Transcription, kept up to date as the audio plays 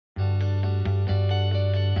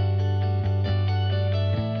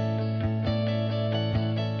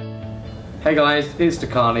Hey guys, it's the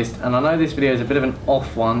Carlist, and I know this video is a bit of an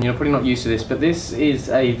off one. You're probably not used to this, but this is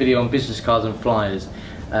a video on business cards and flyers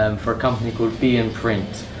for a company called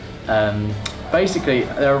beanprint. Basically,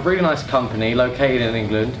 they're a really nice company located in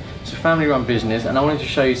England. It's a family-run business, and I wanted to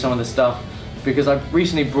show you some of the stuff because I've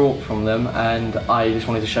recently bought from them, and I just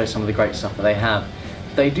wanted to show some of the great stuff that they have.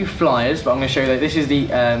 They do flyers, but I'm going to show you that this is the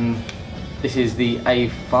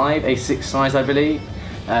A5, A6 size, I believe.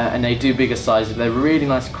 And they do bigger sizes. They're really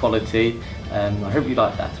nice quality. I hope you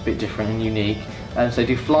like that. It's a bit different and unique. So they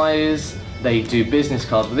do flyers, they do business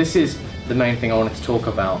cards, but this is the main thing I wanted to talk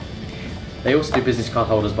about. They also do business card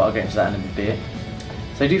holders, but I'll get into that in a bit.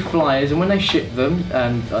 So they do flyers, and when they ship them,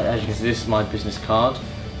 as you can see, this is my business card.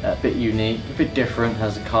 A bit unique, a bit different. It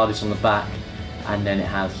has the card on the back, and then it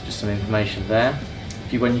has just some information there.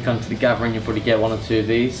 When you come to the gathering, you'll probably get one or two of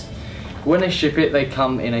these. When they ship it, they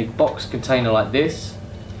come in a box container like this.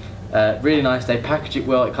 Really nice. They package it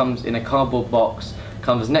well. It comes in a cardboard box.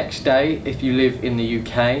 Comes next day if you live in the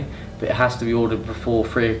UK, but it has to be ordered before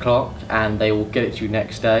 3 o'clock, and they will get it to you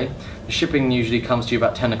next day. The shipping usually comes to you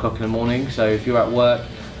about 10 o'clock in the morning, so if you're at work,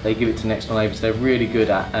 they give it to next door neighbours. They're really good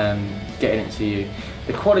at getting it to you.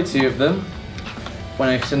 The quality of them, when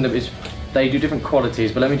I send them, they do different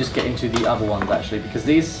qualities, but let me just get into the other ones actually, because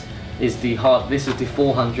this is the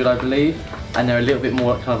 400, I believe, and they're a little bit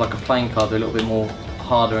more kind of like a playing card. They're a little bit more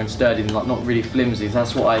harder and sturdy, and not really flimsy.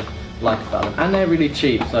 That's what I like about them, and they're really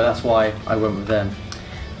cheap, so that's why I went with them.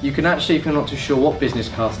 You can actually, if you're not too sure what business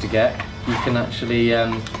cards to get, you can actually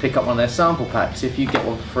pick up one of their sample packs. If you get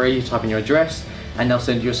one for free, you type in your address and they'll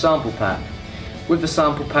send you a sample pack. With the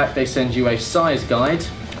sample pack, they send you a size guide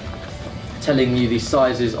telling you the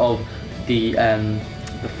sizes of the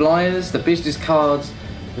flyers, the business cards,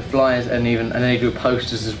 the flyers, and they do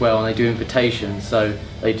posters as well, and they do invitations, so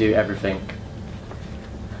they do everything.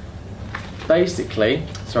 Basically,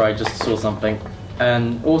 sorry, I just saw something.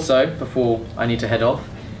 Also, before I need to head off,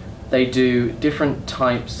 they do different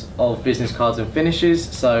types of business cards and finishes.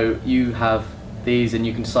 So you have these, and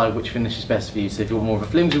you can decide which finish is best for you. So if you want more of a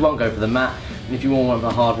flimsy one, go for the matte, and if you want more of a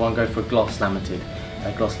hard one, go for a gloss laminated.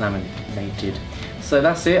 So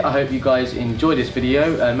that's it. I hope you guys enjoyed this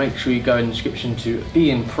video. Make sure you go in the description to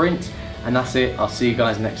beanprint, and that's it. I'll see you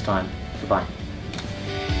guys next time. Goodbye.